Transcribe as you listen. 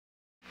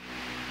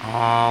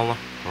All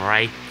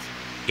right,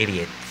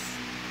 idiots.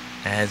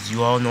 As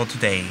you all know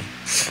today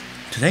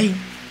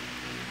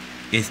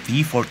is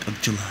the 4th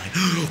of July.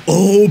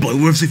 Oh, but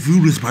where's the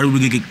food? Is probably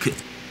gonna get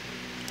killed.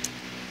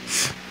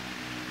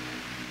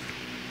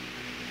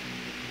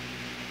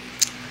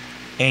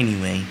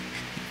 Anyway,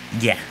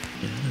 yeah.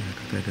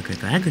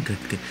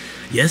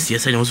 Yes,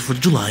 I know it's 4th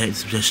of July.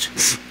 It's just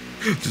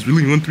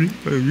really wondering.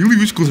 I really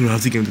wish Ghost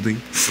Ramsey came today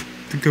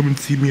to come and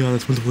see me on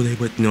this wonderful day,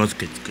 but no, it's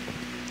good,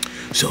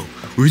 So,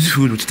 where's the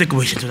food? What's the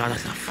decorations and all that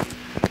stuff?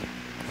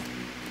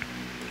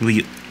 Will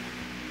you?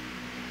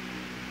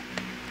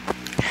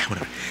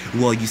 Whatever.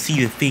 Well, you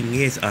see, the thing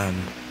is,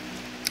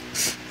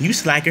 you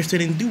slackers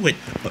didn't do it.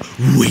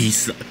 We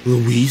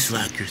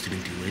slackers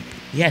didn't do it.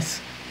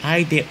 Yes,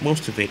 I did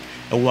most of it.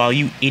 And while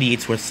you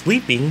idiots were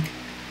sleeping,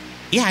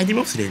 yeah, I did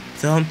most of it.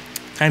 So,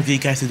 time for you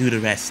guys to do the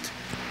rest.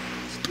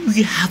 What do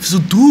you have to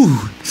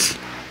do?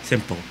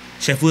 Simple.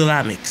 Chef will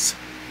mix.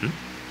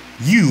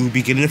 You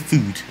be getting the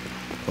food.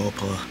 Oh,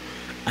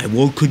 I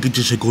won't cook it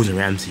just like Gordon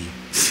Ramsay.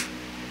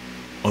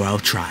 Or I'll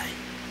try.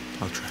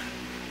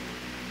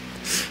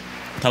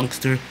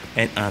 Tungster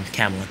and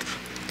Camelot.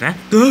 Huh?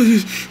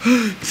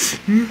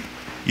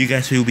 You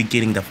guys will be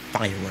getting the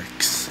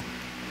fireworks.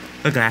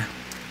 Okay.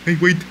 Hey,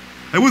 wait.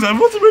 I wasn't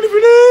ready for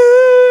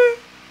that.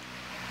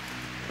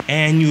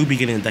 And you'll be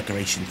getting the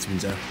decorations,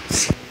 Minza.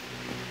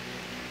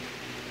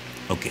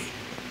 Okay.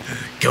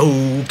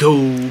 Go.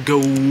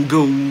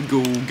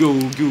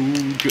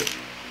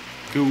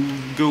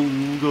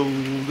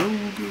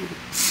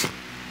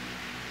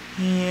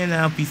 And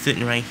I'll be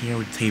sitting right here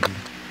with the table.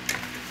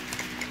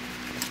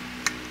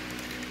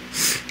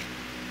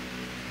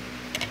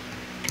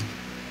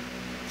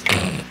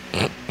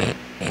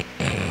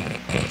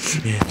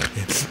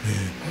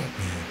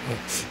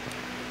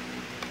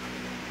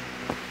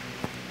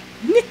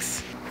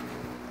 Nix.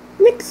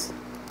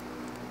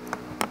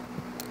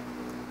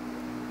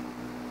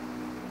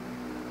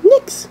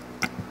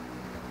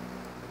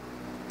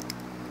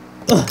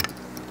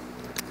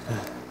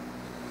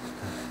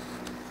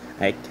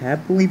 I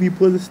can't believe you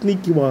put a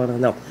sneaky one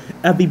on. No,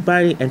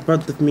 everybody in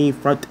front of me,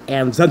 front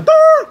and center.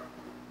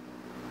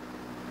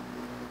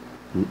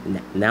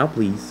 Now,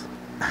 please.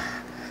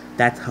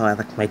 That's how I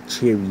like my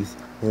cherries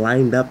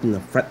lined up in the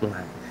front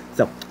line.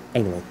 So,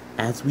 anyway,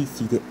 as we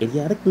see, the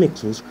idiotic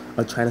Mixels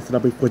are trying to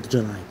celebrate 4th of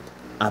July.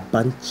 A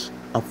bunch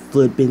of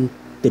flippin'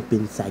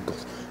 dippin'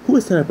 cycles. Who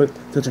would celebrate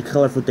such a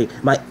colorful day?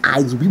 My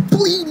eyes will be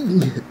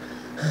bleeding!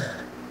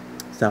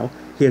 So,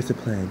 here's the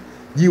plan.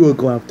 You will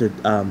go after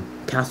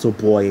Castle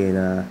Boy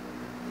and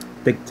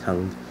Big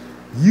Tongue.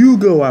 You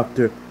go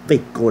after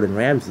fake Gordon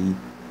Ramsay.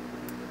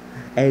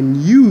 And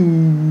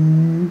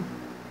you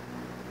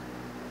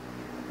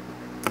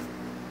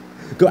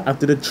go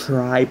after the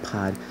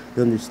tripod.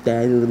 You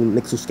understand, little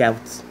Mixel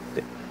Scouts?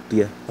 Do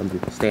you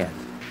understand?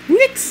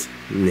 Nix.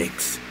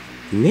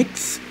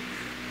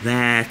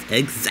 That's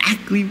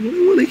exactly what I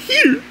want to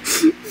hear.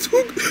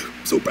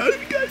 So proud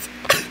of you guys.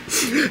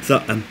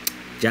 So,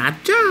 job,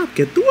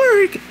 get to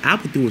work. I'll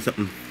be doing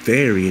something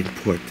very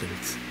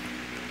important.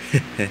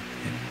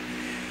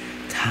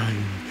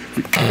 Time.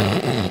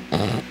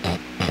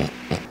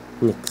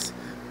 Nix.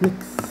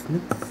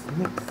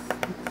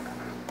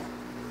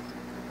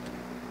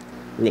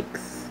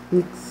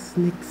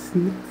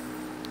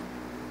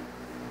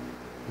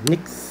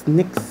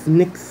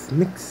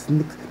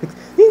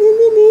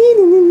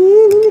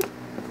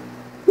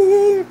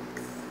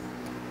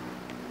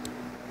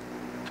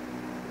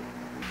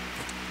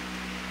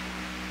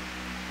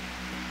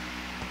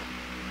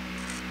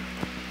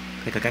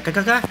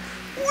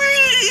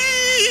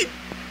 Wee!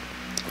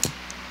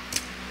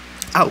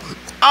 Ow!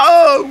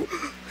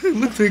 It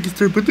looks like it's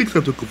putting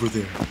something over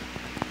there.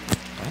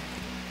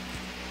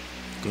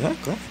 Good.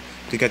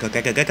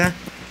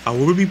 What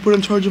will we put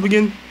in charge of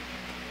again?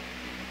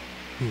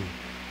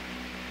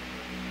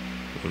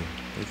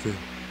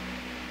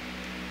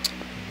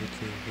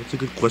 That's a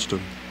good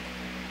question.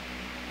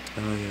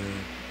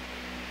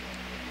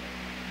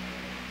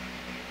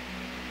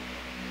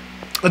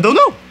 I don't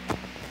know.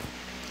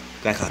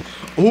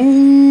 Oh,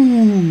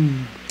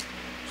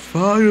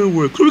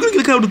 fireworks. Where are we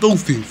gonna get out of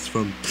those things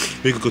from?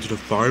 We could go to the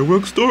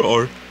fireworks store,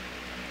 or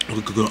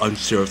we could go to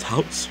Sarah's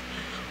house.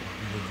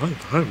 On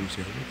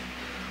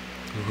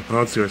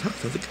Sarah's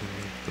house.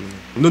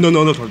 No,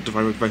 not the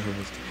fireworks.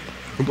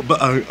 But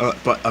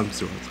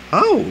Sarah's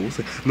house.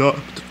 No.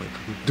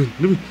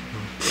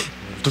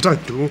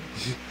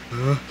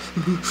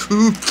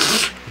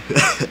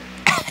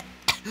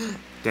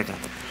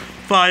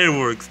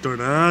 Fireworks store.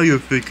 Now you're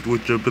thinking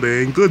what you're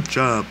playing. Good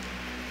job.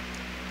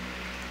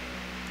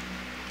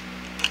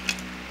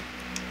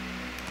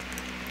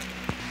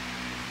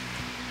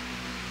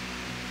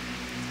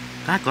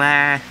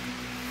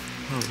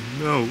 Oh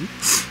no.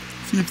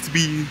 Seems to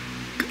be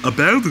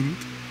abandoned.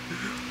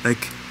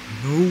 Like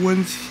no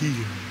one's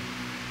here.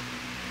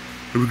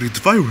 We're going to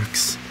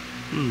fireworks.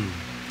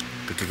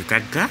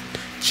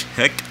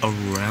 Check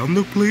around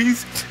the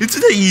place. It's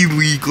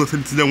illegal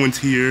since no one's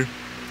here.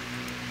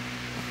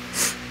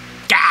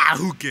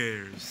 Who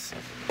cares?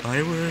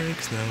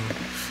 Fireworks now.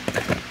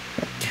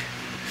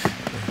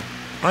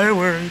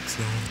 Fireworks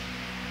now.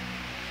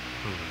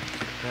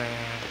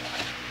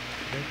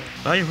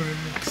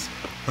 Fireworks.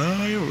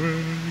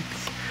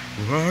 Fireworks.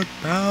 What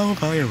now?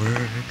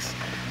 Fireworks.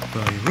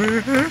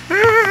 Fireworks.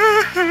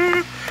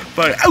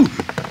 Fire. Ow!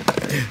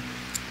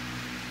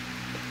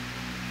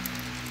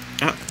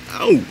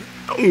 Ow!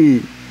 Ow!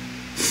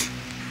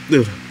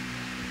 The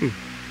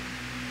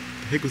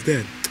heck was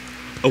that?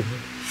 Oh.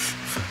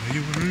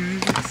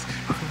 Fireworks.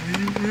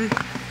 Fireworks.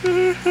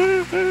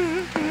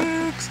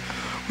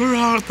 Where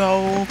art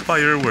thou?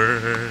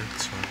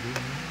 Fireworks.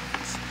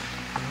 Fireworks.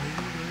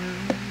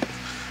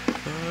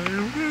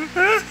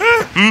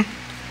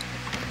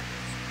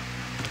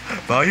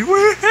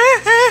 Fireworks. Fireworks.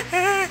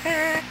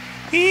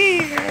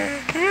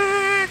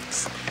 Fireworks.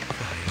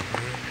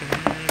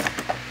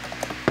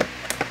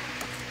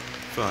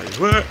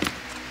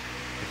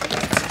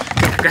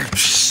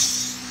 Fireworks.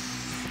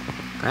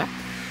 Huh?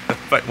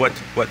 What?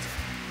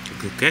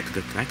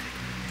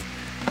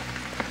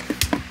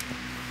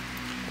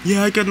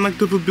 Yeah, I got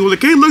knocked up a building.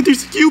 Hey, look,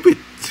 there's Cupid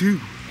too.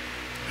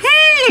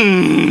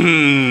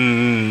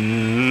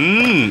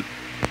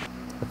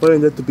 I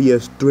find that to be a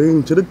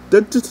strange,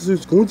 that's just a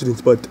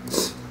coincidence, but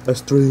a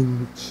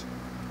strange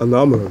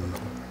anomaly,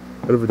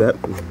 whatever that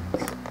means.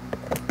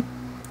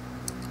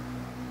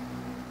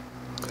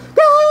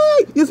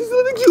 Hey! Yes, he's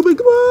the Cupid,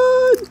 come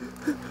on!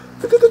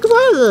 Come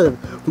on!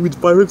 With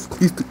fireworks,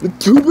 he's the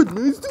Cupid,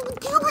 man, he's the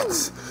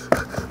Cupids!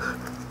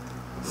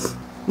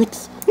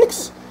 Nix.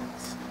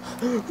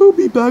 I'll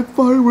be back,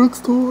 fireworks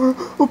store,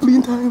 hopefully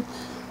in time.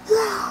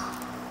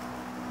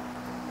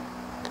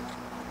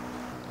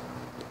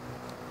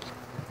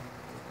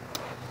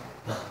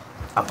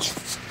 Ouch.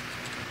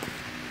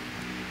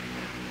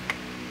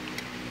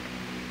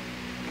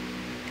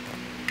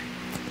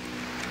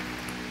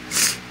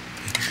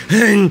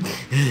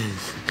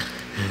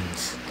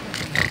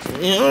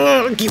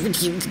 Keep it.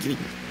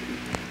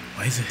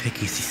 Why the heck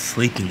is he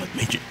sleeping with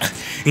Major?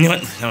 You know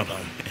what? No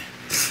problem.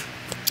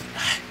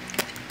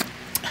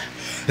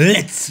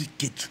 Let's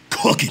get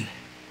cooking.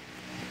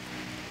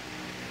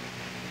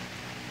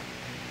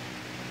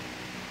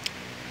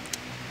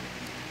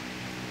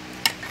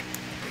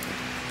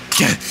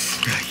 Yeah.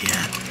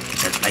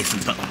 Get that nice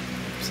and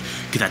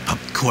get that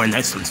popcorn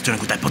nice and stirring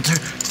with that butter.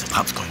 It's a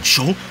popcorn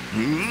show.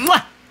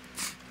 Mwah!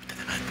 Put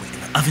that bad boy in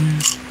the oven.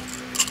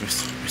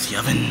 Where's the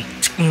oven?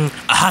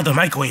 Aha, the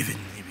microwave. Here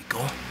we go.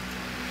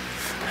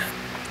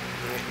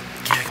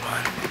 Yeah, come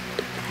on.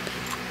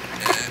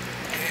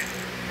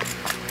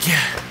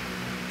 Yeah.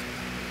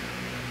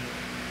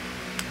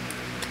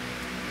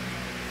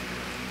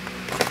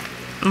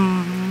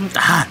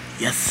 Aha,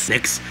 yes.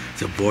 Next,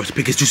 the world's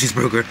biggest, juiciest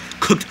burger,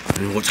 cooked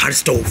on the world's hottest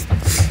stove.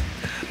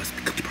 Must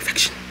be cooked to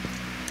perfection.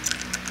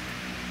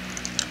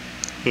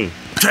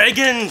 Try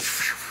again.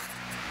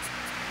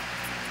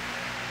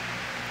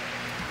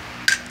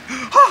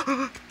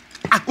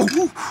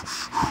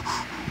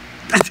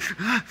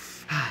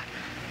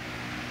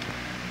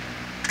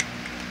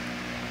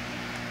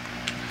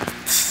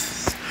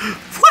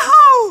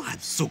 Wow, I'm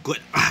so good.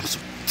 I'm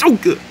so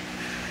good.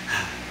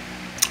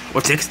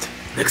 What's next?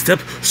 Next up,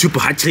 super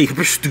hot chili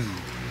pepper stew.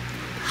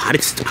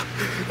 Hottest.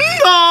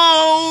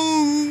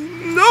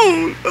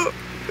 No.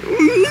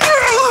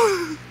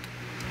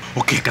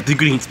 Okay, got the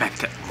ingredients back.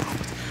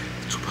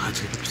 Super hot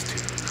chili pepper stew.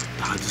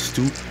 The hottest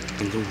stew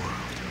in the world.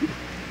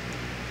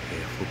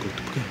 Careful,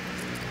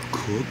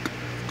 cook.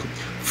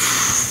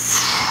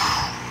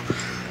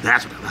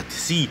 That's what I like to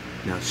see.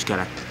 Now just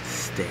gotta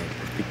stand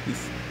perfectly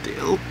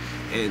still,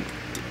 and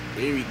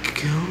there we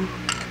go.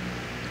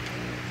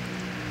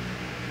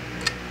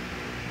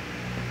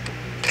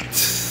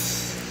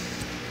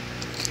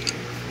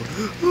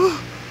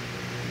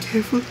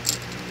 Careful.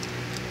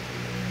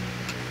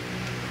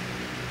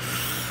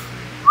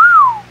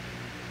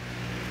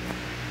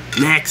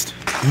 Next,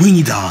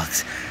 weenie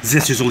dogs.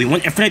 Since there's only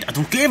one infinite, I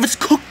don't care if it's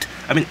cooked.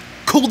 I mean,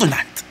 cold or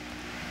not.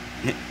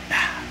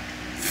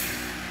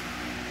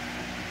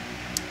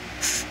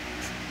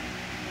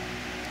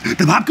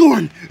 The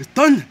popcorn is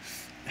done.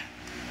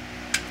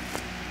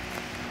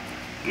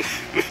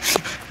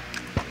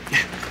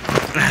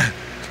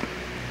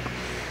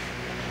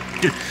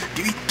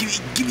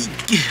 Give me.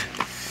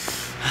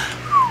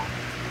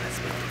 That's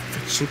my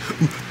perfection.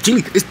 Ooh,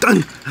 Jimmy, it's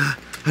done.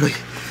 How do I?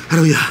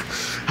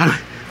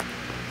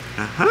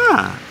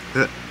 Aha.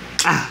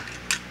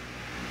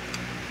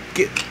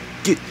 Get,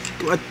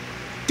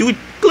 do it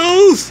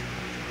close.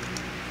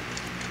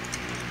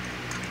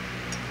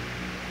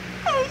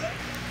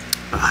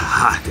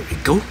 Aha, there we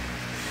go.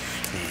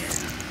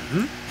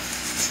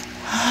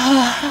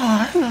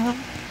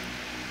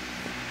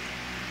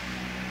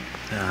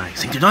 And, I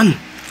think they're done.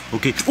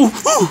 Okay.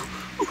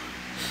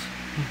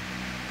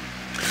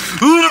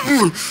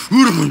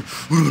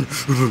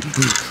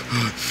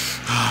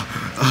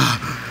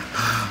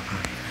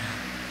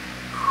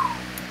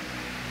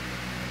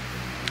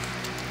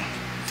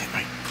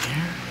 Right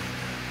there.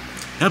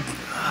 Yep,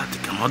 I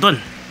think I'm all done.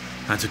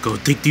 Now to go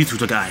take these to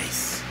the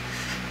guys.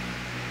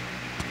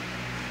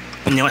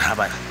 You know what? How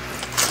about?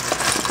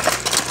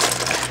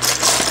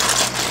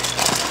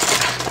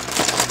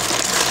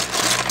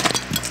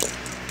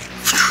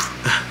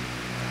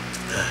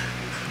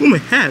 Oh, my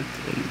hat.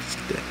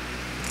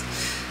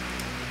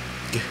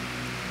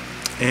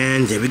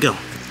 And there we go.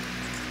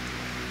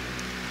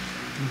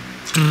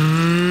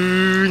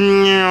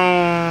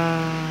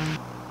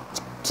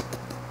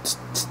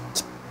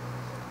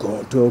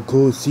 Going to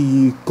go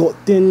see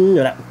Cotton.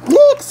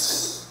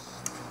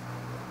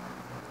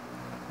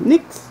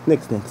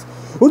 Next.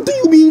 What do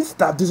you mean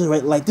stop? There's a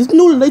red light. There's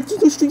no lights in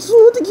the streets.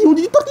 What are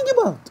you talking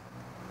about?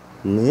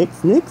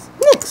 Next.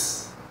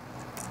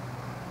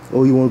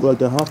 Oh, you want to go like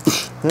that, huh?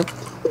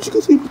 What you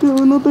gonna say?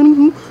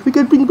 Nothing. We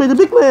got bring by the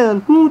big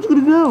man. What you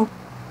gonna do now?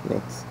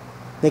 Next.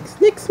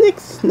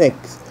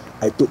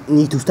 I don't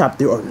need to stop.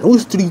 There are no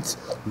streets.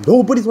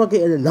 Nobody's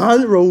walking in a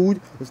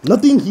non-road. There's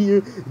nothing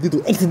here. Due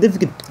to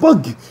insignificant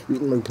bug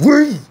in my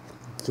way.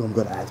 So I'm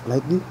gonna ask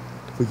politely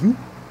for you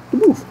to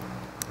move.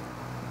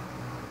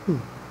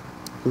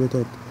 Look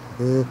at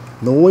that.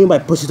 Knowing my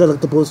pushes are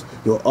like the post,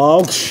 you're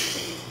all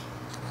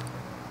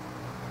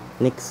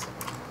next.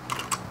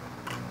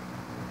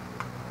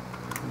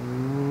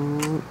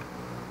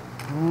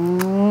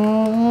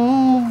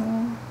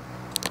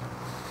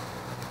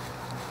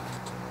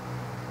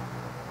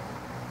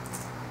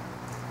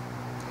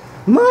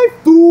 My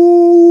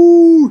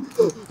food!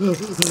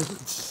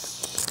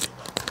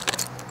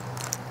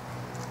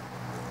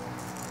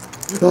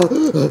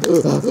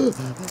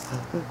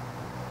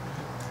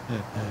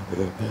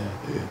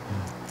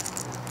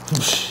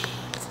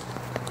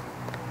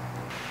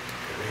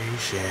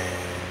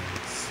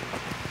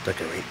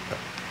 Decorate.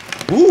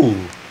 Ooh!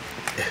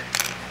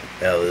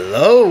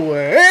 Hello,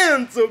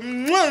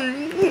 handsome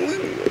one!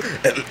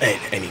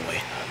 Anyway,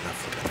 I'm not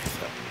looking at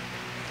myself.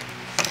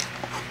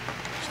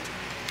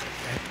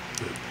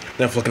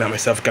 Enough looking at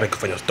myself, gotta go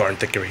find those darn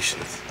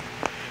decorations.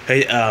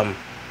 Hey,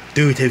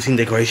 dude, have you seen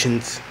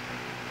decorations?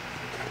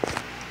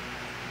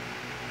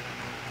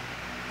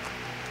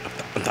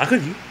 I'm talking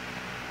to you.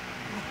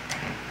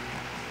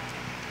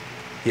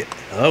 Yeah,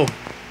 hello?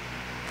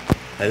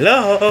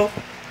 Hello?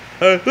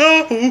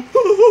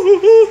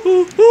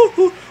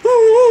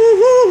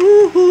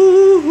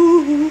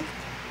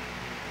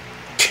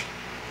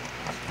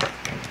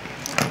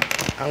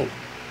 Ow.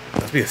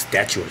 Must be a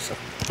statue or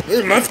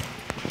something.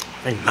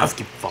 My mouth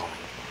keep falling.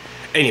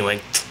 Anyway,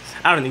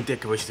 I don't need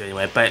decorations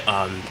anyway, but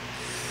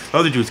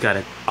other dude's got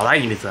it. All I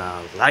need is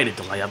a lighter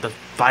to light up the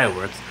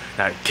fireworks,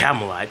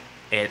 Camelot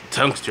and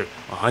tungster,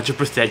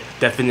 100%,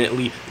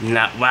 definitely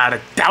not without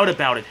a doubt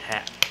about it.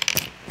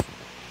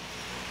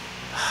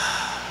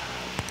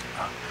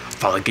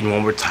 Follow again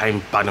one more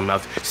time, bottom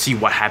mouth, see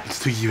what happens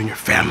to you and your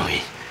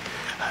family.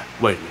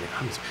 Wait a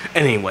minute,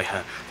 anyway,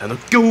 now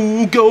go.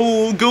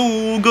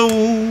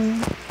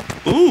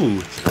 Ooh,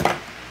 it's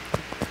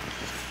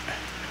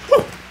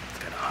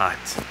kinda hot.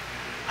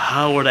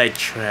 How would I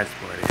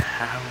transport it?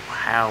 How?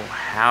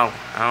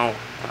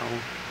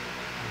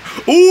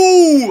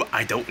 Ooh,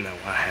 I don't know,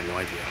 I have no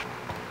idea.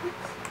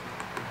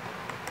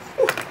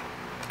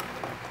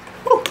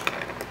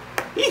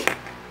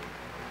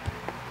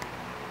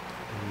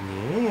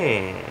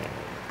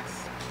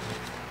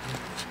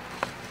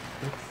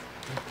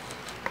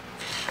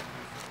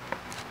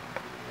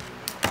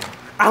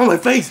 Ow, my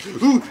face!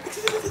 Ooh.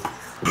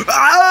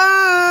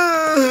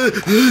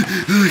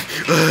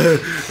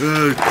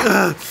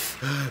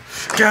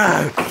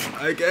 God,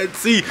 I can't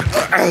see.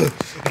 I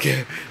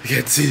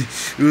can't see.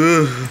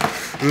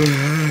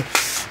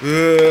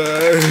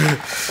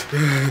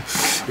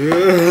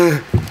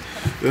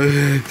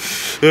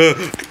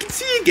 I can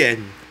see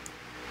again.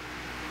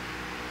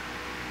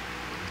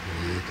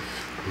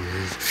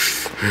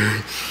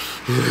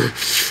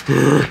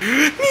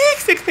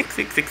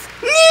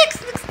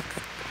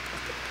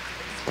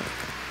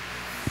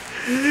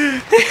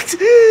 Next.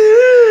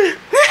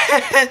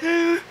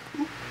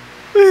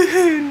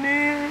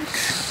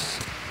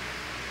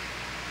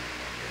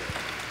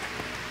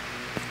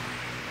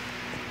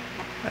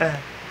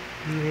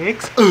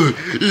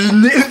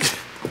 Next.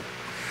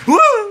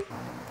 Woo!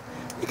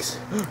 Next.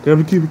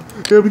 Gotta keep it.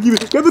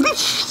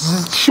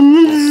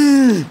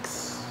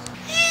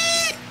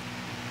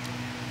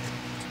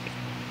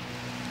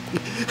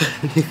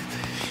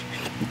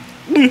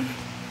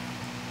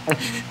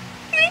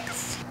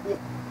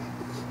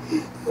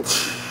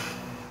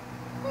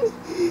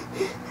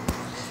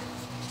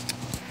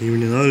 You're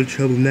in a lot of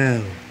trouble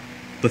now,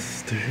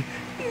 Buster.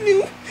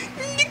 No.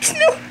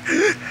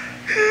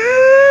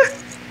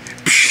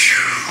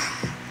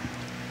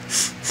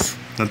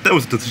 Now that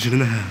was a decision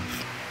and a half.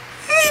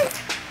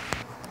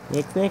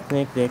 Next.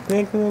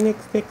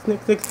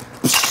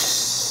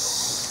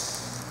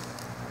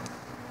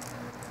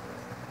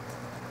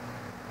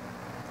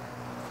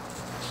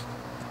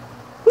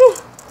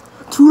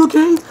 Dude,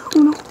 okay? Oh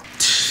no.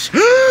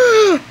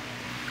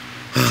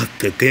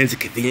 The guns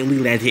conveniently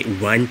landed in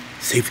one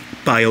safe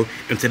bio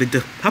instead of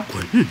the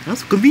popcorn.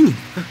 That's convenient.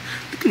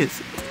 Look at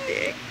this.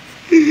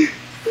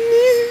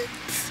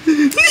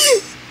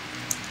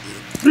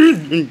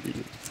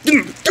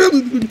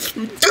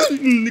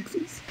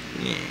 Mixels.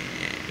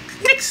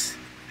 Nix.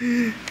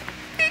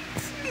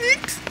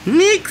 Nix.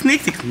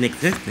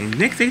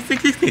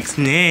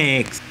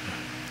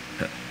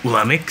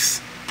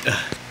 Mix.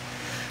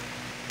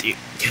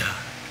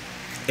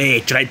 Hey,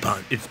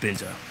 tripod. It's been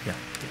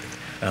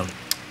yeah.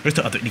 Where's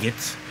the other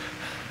idiots?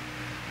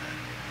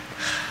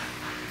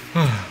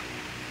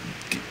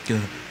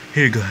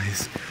 Hey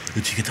guys,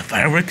 did you get the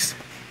fireworks?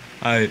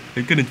 I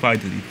couldn't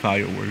find any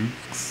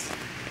fireworks.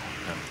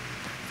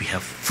 We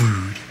have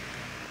food,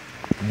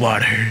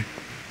 water,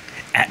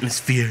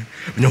 atmosphere,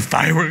 no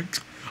fireworks.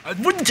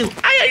 Wouldn't you?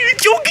 Are you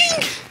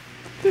joking?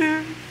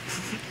 I'm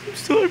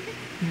sorry.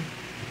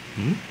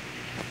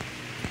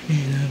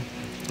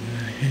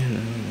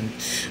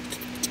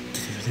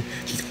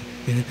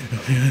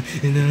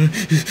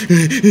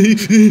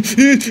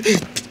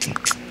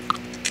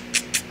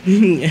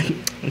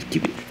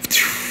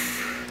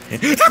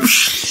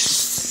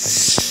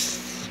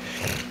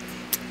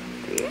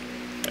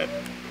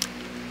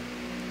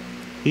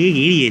 Hey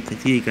idiots, I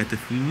see you got the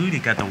food, you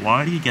got the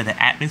water, you got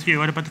the atmosphere.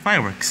 What about the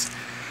fireworks?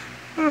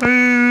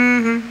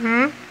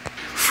 Oh.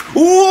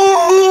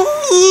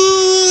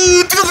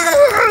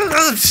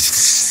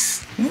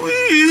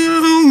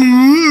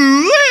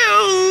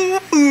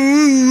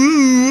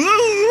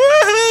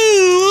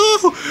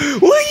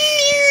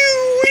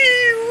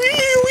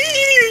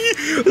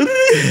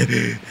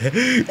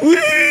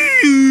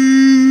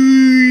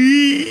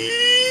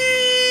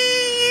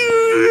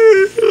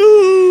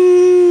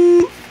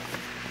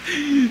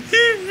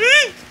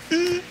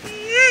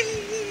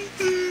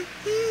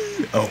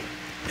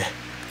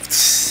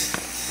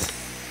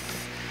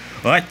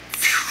 What?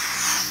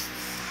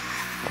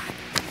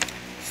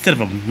 Instead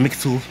of a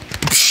Mixel.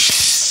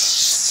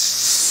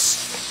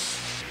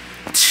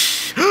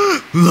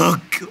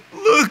 Look!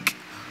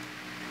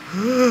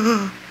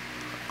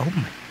 Oh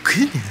my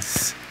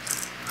goodness.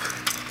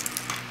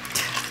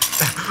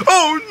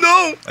 Oh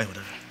no! Wait,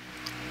 whatever.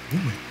 Oh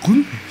my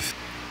goodness.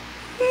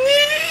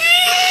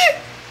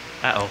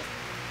 Uh-oh.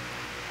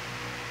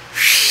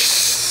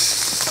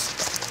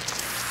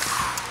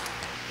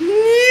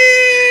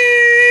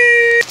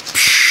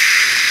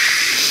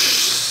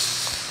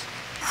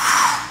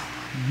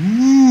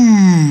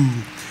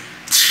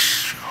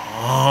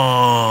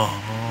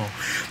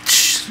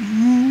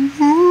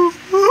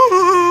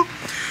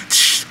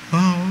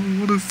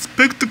 What a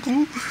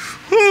spectacle!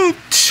 Oh,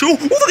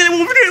 look at him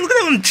over there! Look at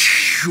him!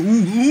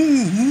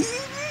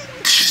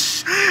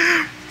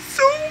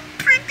 So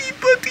pretty,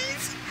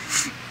 buddies!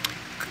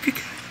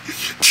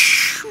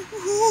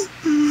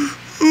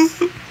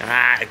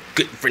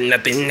 Good for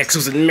nothing,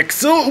 Nexus and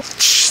Mixel!